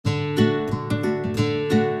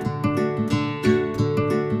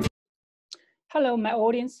Hello, my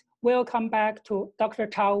audience. Welcome back to Dr.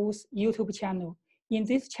 Chao's YouTube channel. In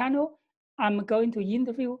this channel, I'm going to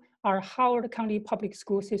interview our Howard County Public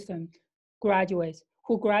School System graduates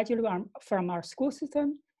who graduated from our school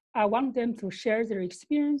system. I want them to share their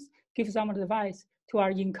experience, give some advice to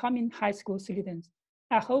our incoming high school students.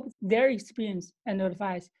 I hope their experience and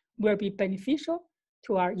advice will be beneficial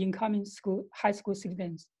to our incoming high school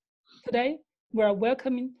students. Today, we are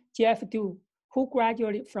welcoming Jeff Du, who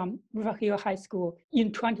graduated from River Hill High School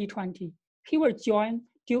in 2020. He will join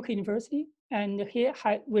Duke University, and he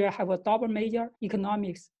will have a double major,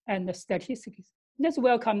 economics and statistics. Let's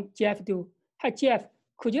welcome Jeff Du. Hi, Jeff.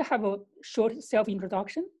 Could you have a short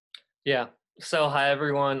self-introduction? Yeah. So hi,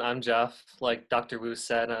 everyone. I'm Jeff. Like Dr. Wu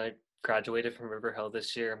said, I graduated from River Hill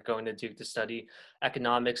this year. I'm going to Duke to study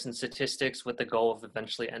economics and statistics with the goal of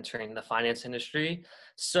eventually entering the finance industry.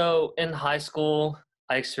 So in high school,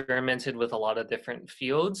 I experimented with a lot of different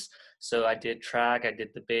fields. So I did track, I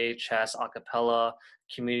did debate, chess, a cappella,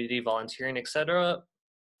 community volunteering, etc.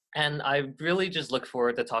 And I really just look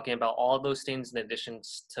forward to talking about all those things in addition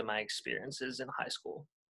to my experiences in high school.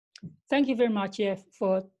 Thank you very much, Jeff,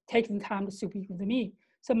 for taking time to speak with me.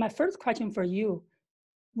 So my first question for you,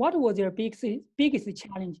 what was your biggest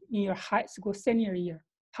challenge in your high school senior year?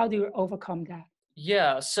 How do you overcome that?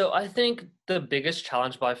 Yeah, so I think the biggest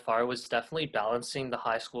challenge by far was definitely balancing the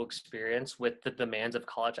high school experience with the demands of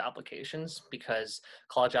college applications, because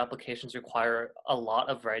college applications require a lot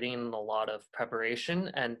of writing and a lot of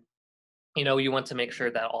preparation. And you want to make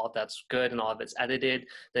sure that all of that's good and all of it's edited,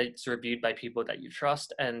 that it's reviewed by people that you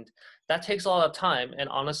trust. And that takes a lot of time. And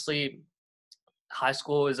honestly, high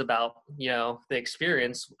school is about, the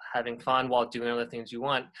experience, having fun while doing other things you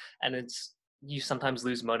want. And you sometimes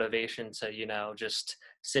lose motivation to, just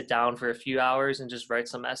sit down for a few hours and just write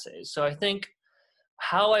some essays. So I think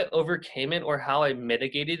how I overcame it or how I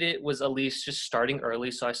mitigated it was at least just starting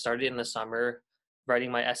early. So I started in the summer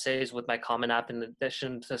writing my essays with my Common App in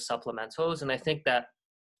addition to supplementals. And I think that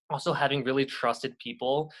also having really trusted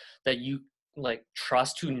people that you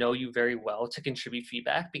trust who know you very well to contribute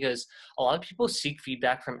feedback, because a lot of people seek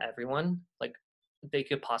feedback from everyone they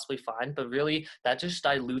could possibly find, but really that just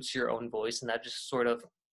dilutes your own voice and that just sort of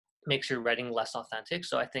makes your writing less authentic.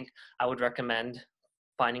 So I think I would recommend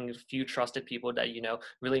finding a few trusted people that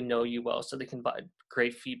really know you well, so they can provide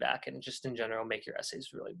great feedback and just in general make your essays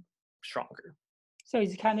really stronger. So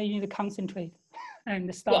it's kind of, you need to concentrate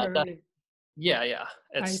and start early. Yeah.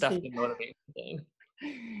 It's definitely a motivating thing.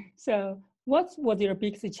 So what was your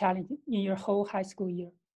biggest challenge in your whole high school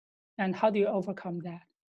year? And how do you overcome that?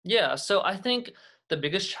 Yeah, so I think the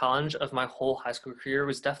biggest challenge of my whole high school career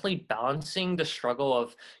was definitely balancing the struggle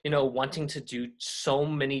of, wanting to do so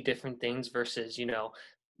many different things versus,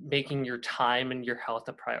 making your time and your health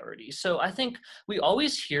a priority. So I think we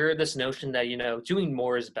always hear this notion that, doing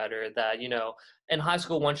more is better, that, in high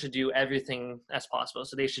school, one should do everything as possible.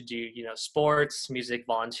 So they should do, sports, music,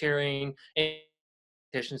 volunteering,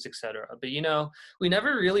 competitions, etc. But we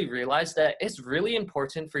never really realized that it's really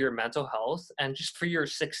important for your mental health and just for your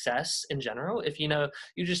success in general if you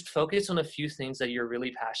just focus on a few things that you're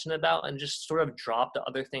really passionate about and just sort of drop the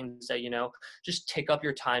other things that just take up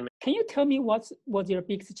your time. Can you tell me what was your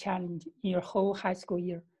biggest challenge in your whole high school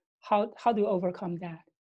year? How do you overcome that?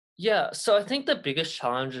 Yeah, so I think the biggest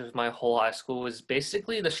challenge of my whole high school was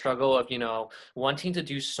basically the struggle of, wanting to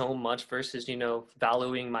do so much versus,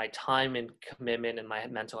 valuing my time and commitment and my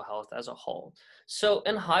mental health as a whole. So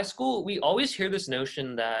in high school, we always hear this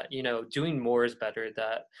notion that, doing more is better,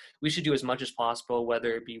 that we should do as much as possible,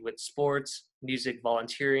 whether it be with sports, music,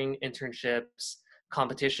 volunteering, internships,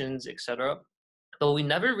 competitions, etc. But we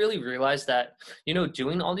never really realized that,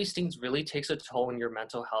 doing all these things really takes a toll on your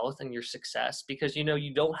mental health and your success, because,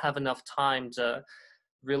 you don't have enough time to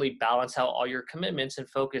really balance out all your commitments and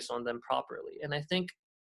focus on them properly. And I think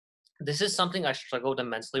this is something I struggled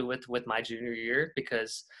immensely with my junior year,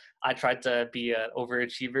 because I tried to be an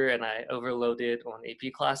overachiever and I overloaded on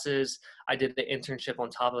AP classes. I did the internship on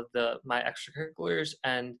top of my extracurriculars,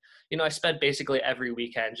 and I spent basically every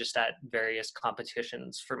weekend just at various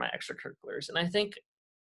competitions for my extracurriculars. And I think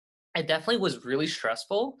it definitely was really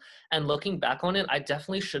stressful. And looking back on it, I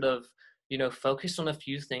definitely should have focused on a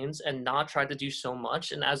few things and not tried to do so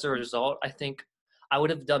much. And as a result, I think I would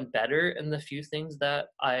have done better in the few things that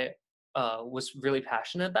I was really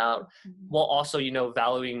passionate about, while also,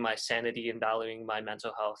 valuing my sanity and valuing my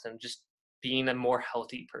mental health and just being a more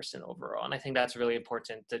healthy person overall. And I think that's really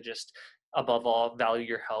important, to just, above all, value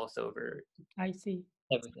your health over everything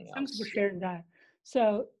else. Thanks for sharing that.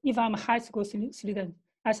 So if I'm a high school student,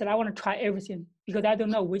 I said I want to try everything because I don't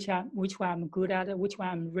know which one I'm good at, which one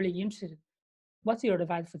I'm really interested in. What's your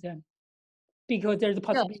advice for them? because there's a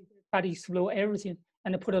possibility to explore everything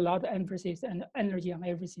and put a lot of emphasis and energy on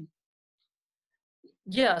everything.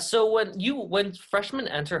 Yeah, so when freshmen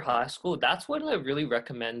enter high school, that's when I really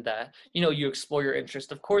recommend that, you explore your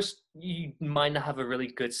interest. Of course, you might not have a really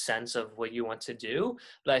good sense of what you want to do,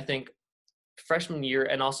 but I think freshman year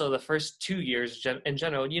and also the first 2 years in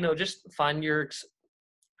general, just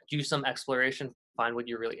do some exploration, find what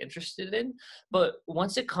you're really interested in. But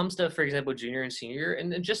once it comes to, for example, junior and senior,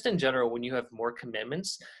 and just in general, when you have more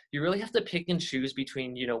commitments, you really have to pick and choose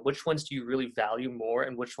between, which ones do you really value more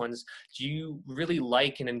and which ones do you really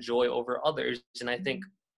like and enjoy over others. And I think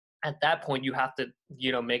at that point, you have to,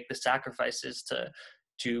 make the sacrifices to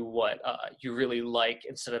do what you really like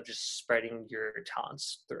instead of just spreading your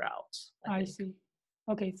talents throughout. I see.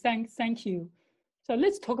 Okay, thank you. So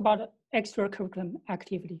let's talk about extracurricular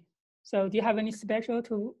activity. So do you have any special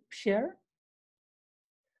to share?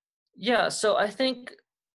 Yeah, so I think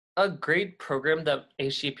a great program that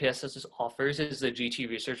HGPSS offers is the GT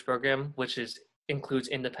Research Program, which includes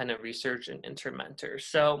independent research and intermentor.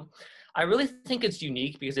 So I really think it's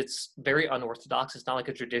unique because it's very unorthodox. It's not like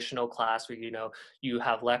a traditional class where, you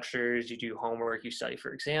have lectures, you do homework, you study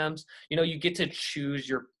for exams. You get to choose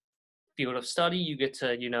your field of study. You get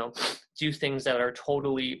to, do things that are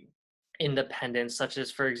totally independent, such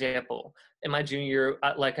as, for example, in my junior year,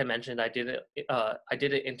 like I mentioned, I did an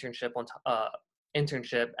internship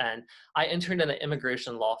and I interned in an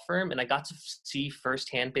immigration law firm, and I got to see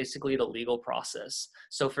firsthand basically the legal process.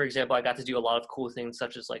 So for example, I got to do a lot of cool things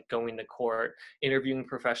such as like going to court, interviewing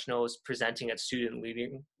professionals, presenting at student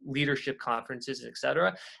leadership conferences,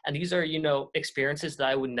 etc. And these are, experiences that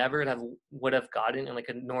I would never would have gotten in like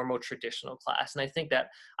a normal traditional class. And I think that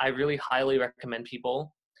I really highly recommend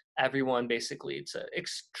everyone basically to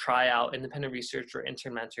try out independent research or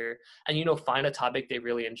intermentor and find a topic they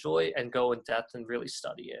really enjoy and go in depth and really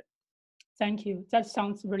study it. Thank you. That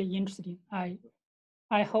sounds really interesting.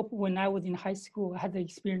 I hope when I was in high school I had the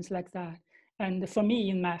experience like that. And for me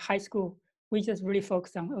in my high school, we just really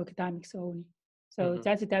focused on academics only. So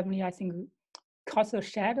that's definitely, I think, cast a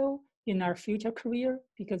shadow in our future career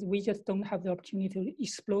because we just don't have the opportunity to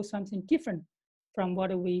explore something different from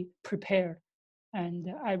what we prepared. And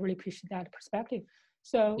I really appreciate that perspective.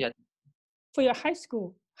 So for your high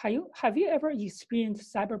school, have you ever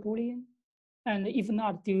experienced cyberbullying? And if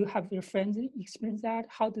not, do you have your friends experience that?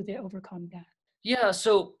 How do they overcome that? Yeah,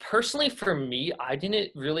 so personally for me, I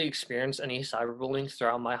didn't really experience any cyberbullying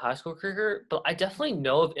throughout my high school career, but I definitely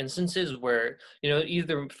know of instances where,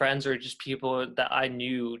 either friends or just people that I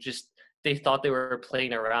knew they thought they were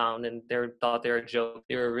playing around and they thought they were joking.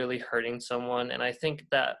 They were really hurting someone. And I think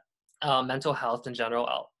that mental health in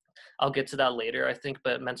general, I'll get to that later, I think,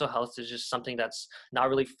 but mental health is just something that's not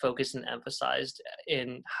really focused and emphasized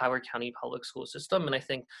in Howard County public school system. And I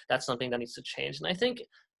think that's something that needs to change. And I think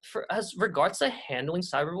as regards to handling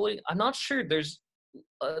cyberbullying, I'm not sure there's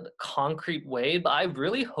a concrete way, but I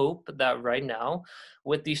really hope that right now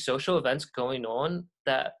with these social events going on,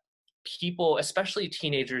 that people, especially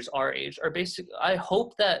teenagers our age, I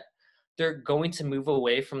hope that they're going to move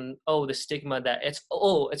away from the stigma that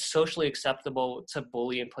it's socially acceptable to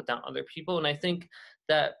bully and put down other people. And I think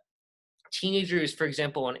that teenagers, for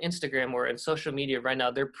example, on Instagram or in social media right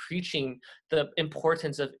now, they're preaching the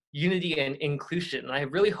importance of unity and inclusion. And I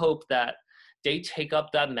really hope that they take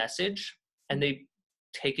up that message and they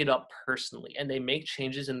take it up personally and they make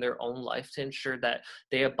changes in their own life to ensure that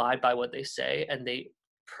they abide by what they say and they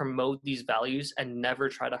promote these values and never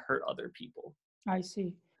try to hurt other people. I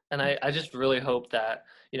see. And I just really hope that,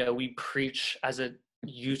 we preach as a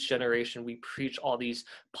youth generation, we preach all these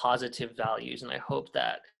positive values. And I hope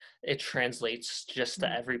that it translates just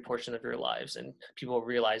to every portion of your lives and people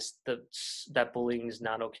realize that bullying is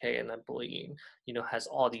not okay and that bullying, has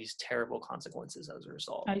all these terrible consequences as a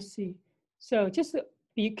result. I see. So just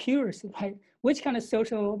be curious, like which kind of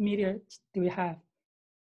social media do we have?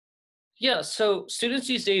 Yeah, so students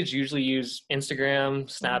these days usually use Instagram,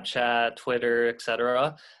 Snapchat, Twitter,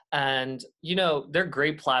 etc. And, they're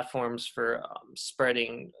great platforms for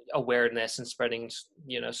spreading awareness and spreading,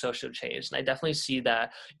 social change. And I definitely see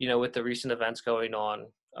that, with the recent events going on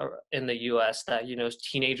in the US that,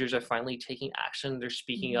 teenagers are finally taking action. They're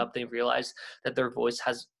speaking up. They realize that their voice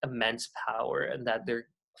has immense power and that they're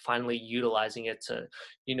finally utilizing it to,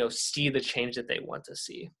 see the change that they want to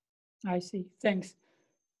see. I see. Thanks.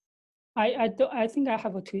 I think I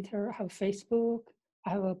have a Twitter, I have Facebook, I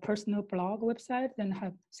have a personal blog website, and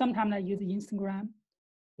sometimes I use Instagram,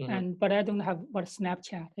 but I don't have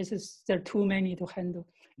Snapchat. There are too many to handle.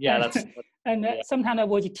 Yeah, and sometimes I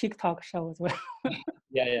watch TikTok show as well.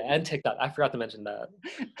 Yeah, yeah, and TikTok. I forgot to mention that.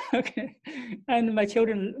 Okay. And my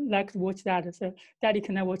children like to watch that. So daddy,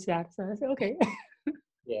 can I watch that? So I said, okay.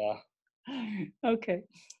 Yeah. Okay.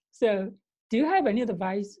 So do you have any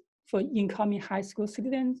advice for incoming high school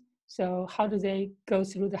students? So how do they go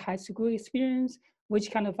through the high school experience?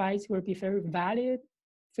 Which kind of advice will be very valid?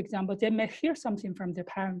 For example, they may hear something from their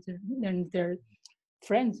parents and their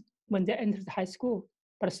friends when they enter the high school,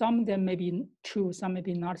 but some of them may be true, some may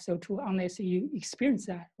be not so true unless you experience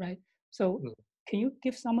that, right? So Mm. can you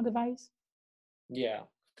give some advice? Yeah.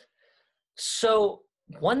 So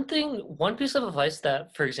one piece of advice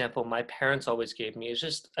that, for example, my parents always gave me is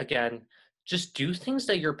just, again, just do things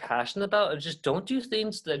that you're passionate about and just don't do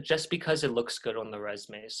things that just because it looks good on the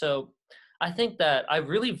resume. So I think that I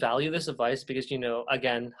really value this advice because,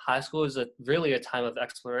 again, high school is really a time of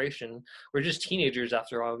exploration. We're just teenagers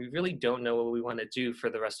after all. We really don't know what we want to do for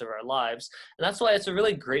the rest of our lives. And that's why it's a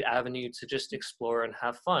really great avenue to just explore and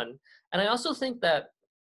have fun. And I also think that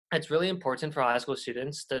it's really important for high school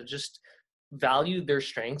students to just value their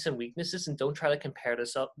strengths and weaknesses and don't try to compare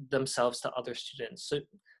themselves to other students.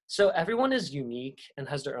 So everyone is unique and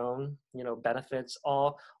has their own, benefits,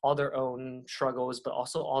 all their own struggles, but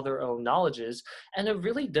also all their own knowledges. And it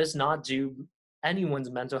really does not do anyone's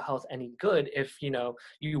mental health any good if,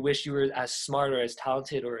 you wish you were as smart or as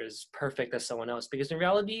talented or as perfect as someone else, because in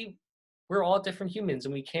reality, we're all different humans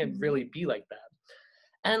and we can't really be like that.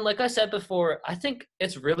 And like I said before, I think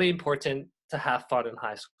it's really important to have fun in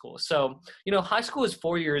high school. So, high school is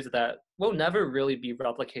 4 years that will never really be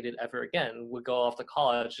replicated ever again. We go off to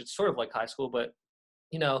college, it's sort of like high school, but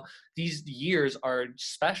these years are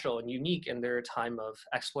special and unique and they're a time of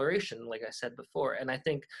exploration, like I said before. And I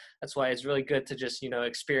think that's why it's really good to just,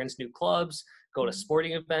 experience new clubs, go to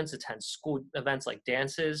sporting events, attend school events like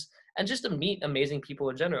dances, and just to meet amazing people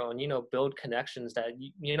in general and, build connections that,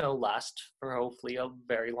 last for hopefully a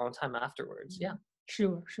very long time afterwards. Yeah.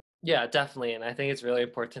 Sure, sure. Yeah, definitely. And I think it's really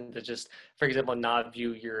important to just, for example, not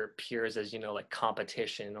view your peers as, like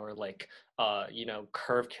competition or like,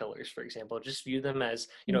 curve killers, for example. Just view them as,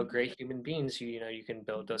 great human beings who, you can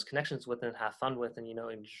build those connections with and have fun with and,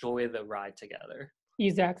 enjoy the ride together.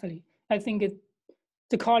 Exactly. I think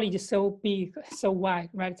the college is so big, so wide,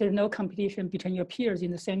 right? There's no competition between your peers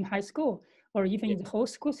in the same high school or even Yeah. in the whole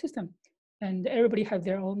school system. And everybody has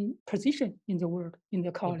their own position in the world, in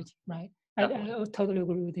the Mhm. college, right? Definitely. I totally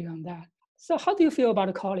agree with you on that. So how do you feel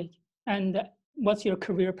about college and what's your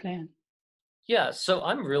career plan? Yeah, so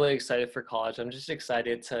I'm really excited for college. I'm just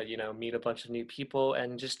excited to, meet a bunch of new people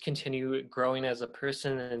and just continue growing as a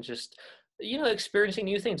person and just, experiencing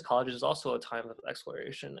new things. College is also a time of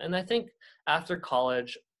exploration. And I think after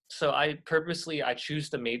college, so I chose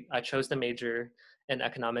the major in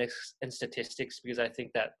economics and statistics because I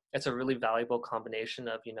think that it's a really valuable combination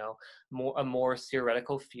of, a more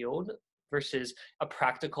theoretical field versus a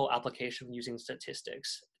practical application using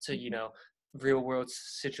statistics to, real world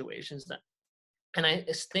situations. And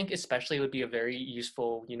think especially it would be a very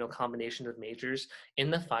useful, combination of majors in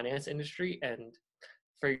the finance industry. And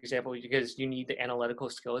for example, because you need the analytical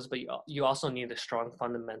skills, but you also need the strong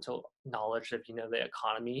fundamental knowledge of, the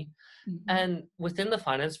economy. Mhm. And within the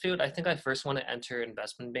finance field, I think I first want to enter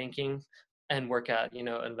investment banking and work at,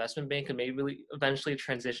 investment bank and maybe eventually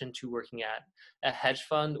transition to working at a hedge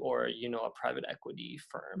fund or, a private equity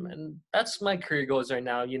firm. And that's my career goals right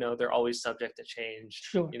now. They're always subject to change.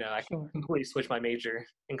 Sure, I can sure. completely switch my major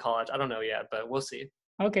in college. I don't know yet, but we'll see.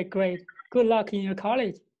 Okay, great. Good luck in your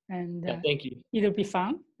college, and Yeah, thank you. it'll be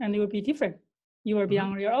fun and it will be different. You will be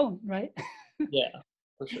Hmm. on your own, right? Yeah,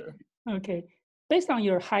 for sure. Okay. Based on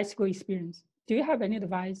your high school experience, do you have any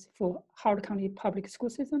advice for Howard County Public School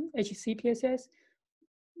System, HCPSS?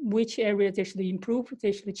 Which areas they should improve,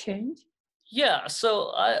 they should change? Yeah,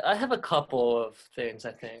 so I have a couple of things,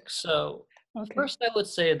 I think. So Okay. first, I would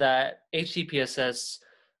say that HCPSS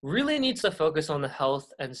really needs to focus on the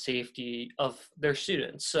health and safety of their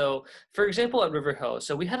students. So for example, at River Hill,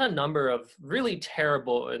 so we had a number of really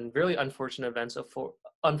terrible and really unfortunate events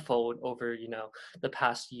unfold over, the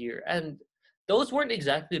past year. And those weren't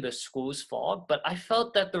exactly the school's fault, but I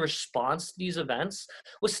felt that the response to these events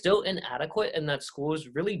was still inadequate and that schools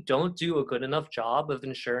really don't do a good enough job of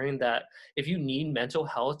ensuring that if you need mental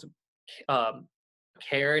health um,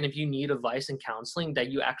 care and if you need advice and counseling, that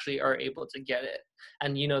you actually are able to get it.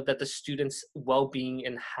 And, that the students' well-being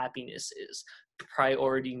and happiness is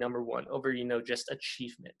priority number one over, just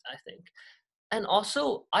achievement, I think. And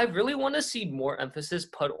also, I really want to see more emphasis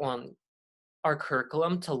put on our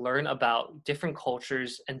curriculum to learn about different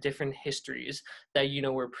cultures and different histories that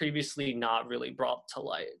were previously not really brought to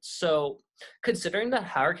light. So considering that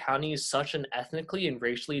Howard County is such an ethnically and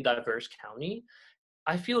racially diverse county,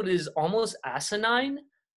 I feel it is almost asinine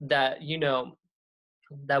that,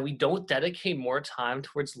 that we don't dedicate more time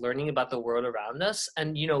towards learning about the world around us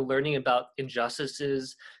and, learning about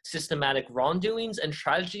injustices, systematic wrongdoings, and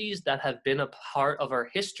tragedies that have been a part of our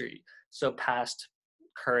history. So past,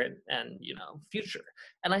 current, and, future.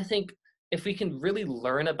 And I think if we can really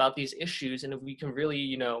learn about these issues and if we can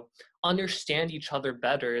really, understand each other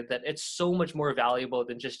better, that it's so much more valuable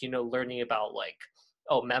than just, learning about like,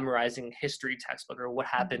 oh, memorizing history textbook or what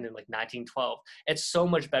happened in like 1912. It's so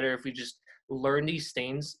much better if we just learn these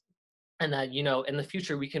things and that, in the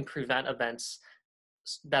future we can prevent events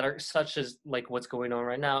that are such as like what's going on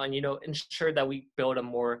right now and, ensure that we build a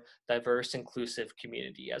more diverse, inclusive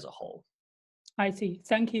community as a whole. I see.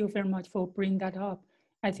 Thank you very much for bringing that up.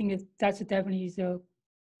 I think that's definitely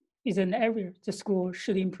is an area the school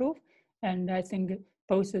should improve. And I think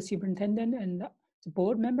both the superintendent and the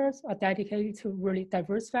board members are dedicated to really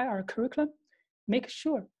diversify our curriculum, make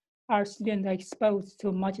sure our students are exposed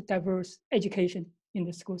to much diverse education in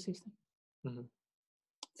the school system. Mm-hmm.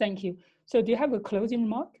 Thank you. So do you have a closing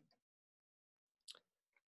remark?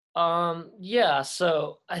 Yeah,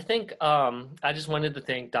 so I think I just wanted to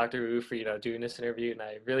thank Dr. Wu for, doing this interview, and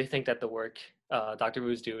I really think that the work Dr.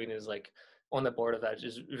 Wu is doing is like on the board of that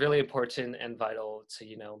is really important and vital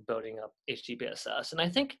to, building up HGPSS. And I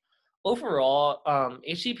think overall,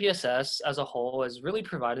 HGPSS as a whole has really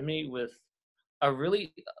provided me with a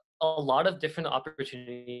lot of different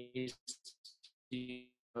opportunities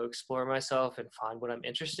to explore myself and find what I'm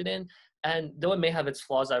interested in. And though it may have its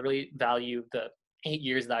flaws, I really value the 8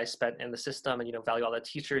 years that I spent in the system and, value all the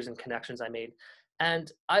teachers and connections I made.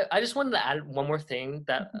 And I just wanted to add one more thing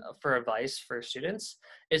that for advice for students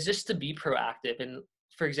is just to be proactive. And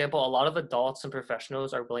for example, a lot of adults and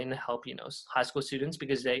professionals are willing to help, high school students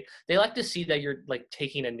because they like to see that you're like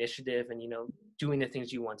taking initiative and, doing the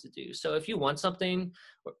things you want to do. So if you want something,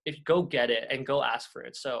 if you go get it and go ask for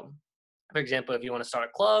it. So for example, if you want to start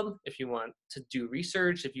a club, if you want to do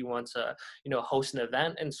research, if you want to, host an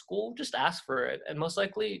event in school, just ask for it. And most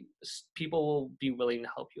likely people will be willing to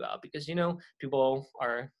help you out because, people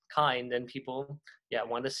are kind and people,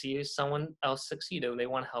 want to see someone else succeed and they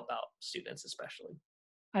want to help out students especially.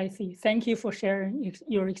 I see. Thank you for sharing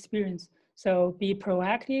your experience. So be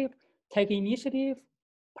proactive, take initiative,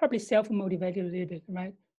 probably self-motivated a little bit,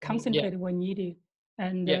 right? Concentrate when needed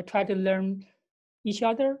and try to learn each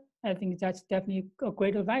other. I think that's definitely a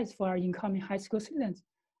great advice for our incoming high school students.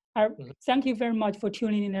 Thank you very much for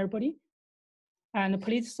tuning in, everybody. And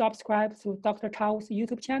please subscribe to Dr. Tao's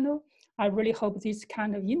YouTube channel. I really hope this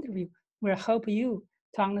kind of interview will help you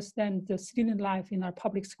to understand the student life in our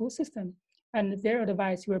public school system. And their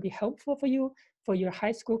advice will be helpful for you for your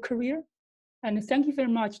high school career. And thank you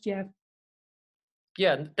very much, Jeff.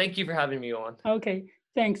 Yeah, thank you for having me on. Okay,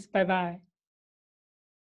 thanks. Bye-bye.